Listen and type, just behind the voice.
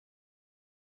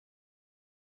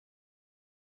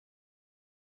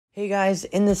Hey guys,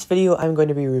 in this video I'm going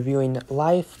to be reviewing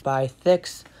Life by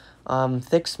THIX.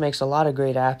 THIX makes a lot of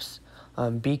great apps.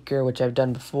 Beaker, which I've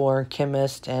done before,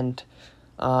 Chemist, and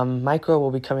Micro will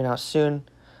be coming out soon.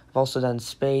 I've also done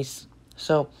Space.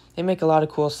 So they make a lot of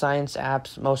cool science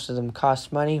apps. Most of them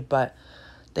cost money, but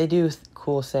they do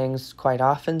cool things quite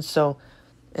often. So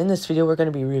in this video we're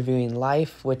going to be reviewing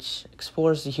Life, which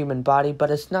explores the human body,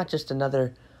 but it's not just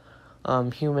another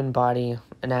human body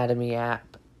anatomy app.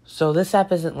 So this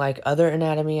app isn't like other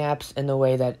anatomy apps in the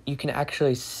way that you can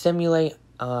actually simulate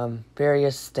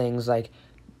various things, like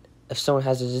if someone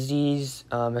has a disease,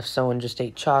 if someone just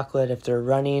ate chocolate, if they're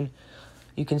running.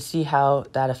 You can see how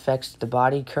that affects the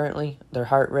body currently, their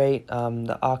heart rate,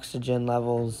 the oxygen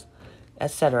levels,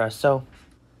 etc. So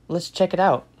let's check it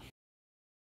out.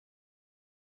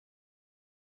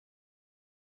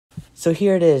 So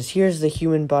here it is. Here's the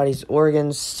human body's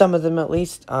organs, some of them at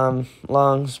least,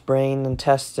 lungs, brain,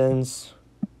 intestines,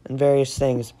 and various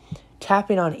things.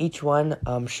 Tapping on each one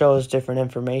shows different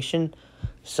information,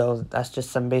 so that's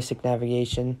just some basic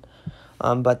navigation.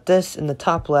 But this in the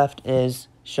top left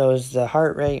shows the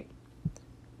heart rate,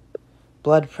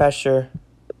 blood pressure,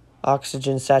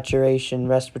 oxygen saturation,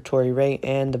 respiratory rate,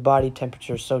 and the body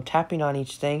temperature. So tapping on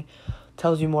each thing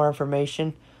tells you more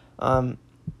information.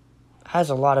 Has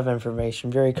a lot of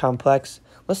information, very complex.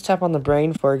 Let's tap on the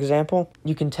brain, for example.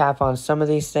 You can tap on some of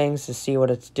these things to see what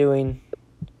it's doing.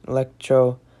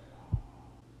 Electro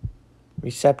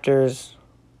receptors,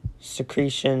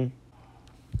 secretion.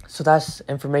 So that's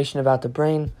information about the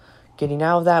brain. Getting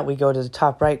out of that, we go to the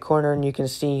top right corner and you can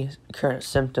see current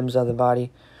symptoms of the body.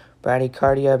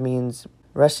 Bradycardia means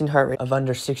resting heart rate of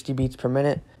under 60 beats per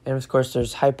minute. And of course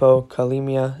there's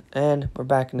hypokalemia, and we're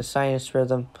back into sinus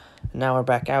rhythm, and now we're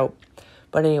back out.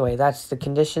 But anyway, that's the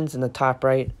conditions in the top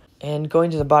right. And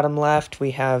going to the bottom left,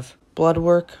 we have blood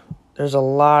work. There's a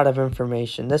lot of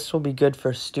information. This will be good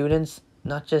for students,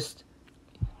 not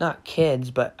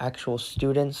kids, but actual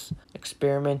students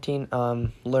experimenting,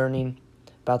 learning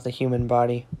about the human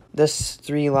body. This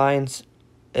 3 lines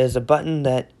is a button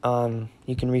that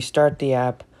you can restart the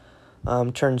app,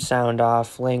 turn sound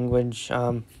off, language,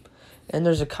 and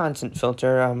there's a content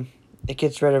filter. It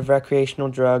gets rid of recreational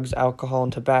drugs, alcohol,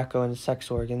 and tobacco, and sex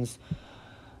organs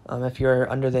if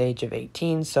you're under the age of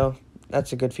 18, so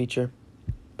that's a good feature.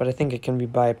 But I think it can be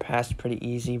bypassed pretty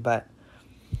easy. But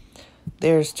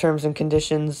there's terms and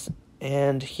conditions,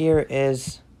 and here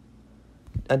is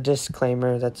a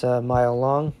disclaimer that's a mile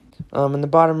long. In the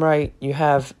bottom right, you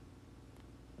have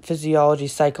physiology,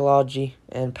 psychology,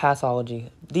 and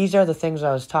pathology. These are the things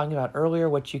I was talking about earlier,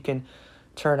 which you can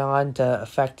turn on to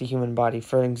affect the human body.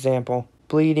 For example,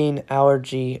 bleeding,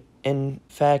 allergy,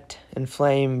 infect,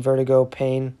 inflame, vertigo,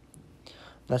 pain.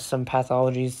 That's some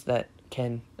pathologies that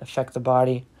can affect the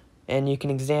body, and you can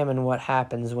examine what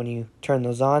happens when you turn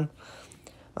those on.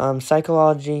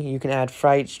 Psychology, you can add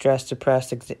fright, stress,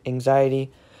 depressed,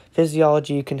 anxiety.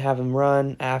 Physiology, you can have them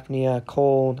run, apnea,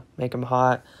 cold, make them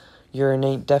hot,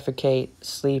 urinate, defecate,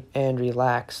 sleep, and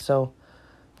relax. So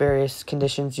various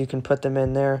conditions, you can put them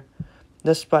in there.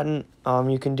 This button,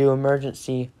 you can do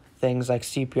emergency things like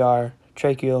CPR,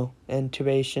 tracheal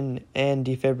intubation, and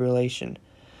defibrillation.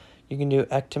 You can do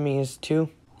ectomies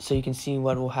too, so you can see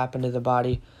what will happen to the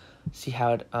body, see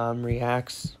how it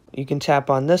reacts. You can tap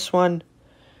on this one,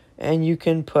 and you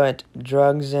can put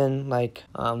drugs in, like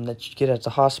that you get at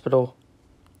the hospital,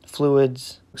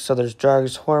 fluids. So there's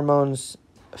drugs, hormones,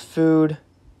 food,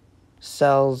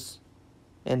 cells,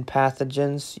 and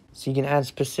pathogens. So you can add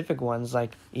specific ones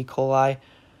like E. coli,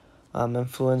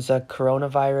 influenza,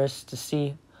 coronavirus, to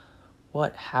see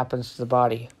what happens to the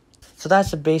body. So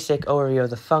that's a basic overview of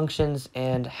the functions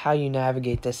and how you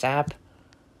navigate this app.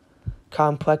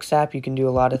 Complex app, you can do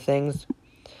a lot of things.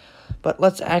 But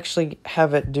let's actually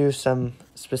have it do some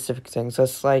specific things.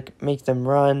 Let's make them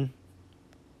run,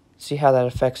 see how that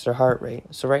affects their heart rate.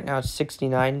 So right now it's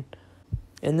 69.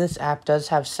 And this app does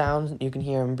have sounds. You can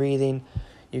hear them breathing.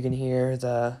 You can hear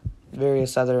the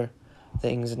various other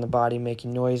things in the body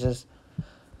making noises.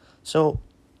 So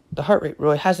the heart rate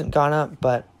really hasn't gone up,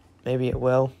 but maybe it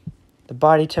will. The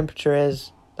body temperature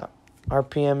is, the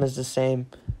RPM is the same.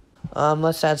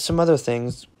 Let's add some other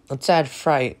things. Let's add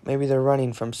fright. Maybe they're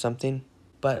running from something.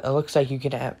 But it looks like you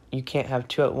can't have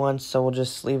 2 at once, so we'll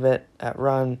just leave it at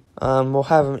run. We'll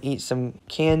have them eat some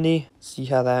candy, see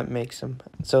how that makes them.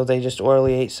 So they just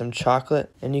orally ate some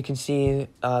chocolate, and you can see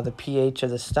the pH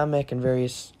of the stomach and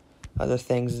various other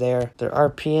things there. Their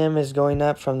RPM is going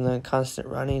up from the constant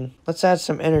running. Let's add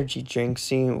some energy drinks,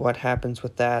 see what happens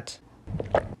with that.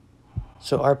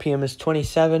 So RPM is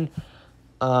 27,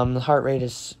 the heart rate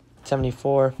is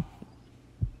 74.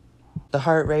 The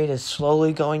heart rate is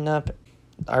slowly going up.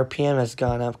 RPM has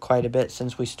gone up quite a bit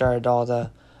since we started all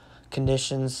the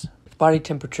conditions. Body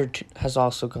temperature has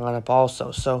also gone up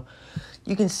also. So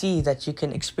you can see that you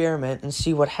can experiment and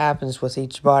see what happens with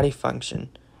each body function.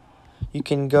 You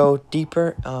can go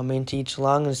deeper into each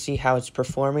lung and see how it's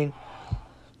performing.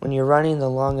 When you're running, the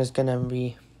lung is going to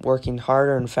be working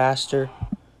harder and faster.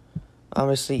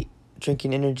 Obviously,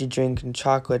 drinking energy drink and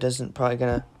chocolate isn't probably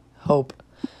going to help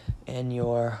in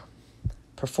your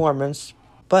performance.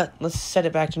 But let's set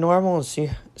it back to normal and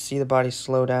see the body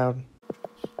slow down.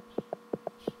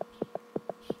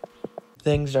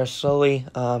 Things are slowly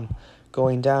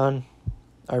going down.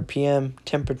 RPM,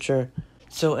 temperature.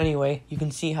 So anyway, you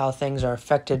can see how things are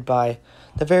affected by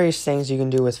the various things you can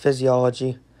do with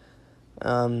physiology.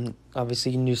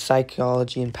 Obviously, you can do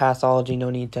psychology and pathology. No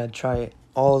need to try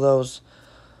all of those.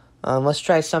 Let's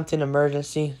try something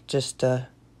emergency just to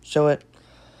show it.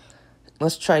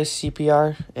 Let's try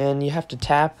CPR, and you have to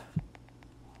tap.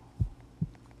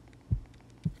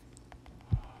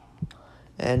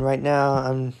 And right now,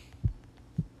 I'm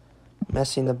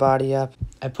messing the body up.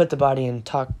 I put the body in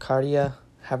tachycardia,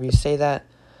 however you say that.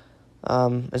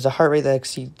 Is a heart rate that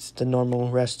exceeds the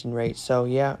normal resting rate. So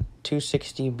yeah,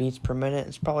 260 beats per minute.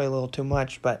 It's probably a little too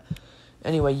much, but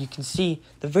anyway, you can see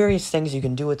the various things you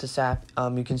can do with this app.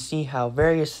 You can see how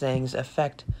various things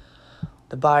affect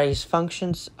the body's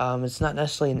functions. It's not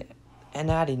necessarily an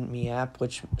anatomy app,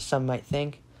 which some might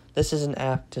think. This is an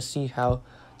app to see how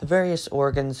the various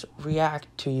organs react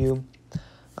to you,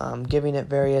 giving it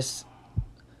various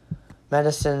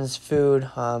medicines, food,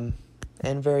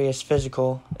 and various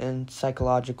physical and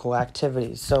psychological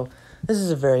activities. So this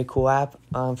is a very cool app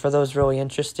for those really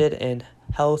interested in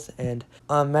health and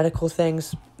medical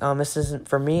things. This isn't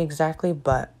for me exactly,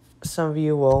 but some of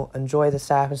you will enjoy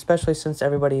this app, especially since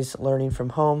everybody's learning from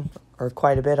home, or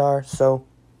quite a bit are. So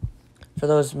for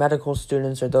those medical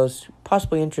students or those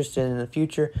possibly interested in the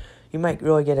future, you might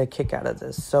really get a kick out of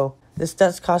this. So this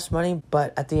does cost money,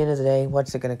 but at the end of the day,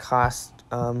 what's it going to cost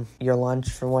your lunch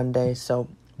for one day? So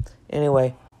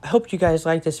anyway, I hope you guys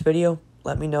like this video.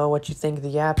 Let me know what you think of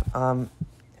the app.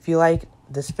 If you like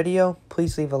this video,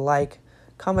 please leave a like.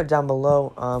 Comment down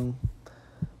below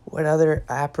what other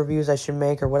app reviews I should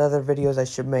make or what other videos I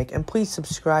should make. And please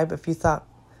subscribe if you thought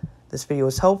this video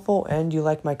was helpful and you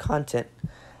like my content.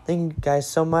 Thank you guys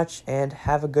so much, and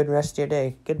have a good rest of your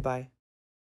day. Goodbye.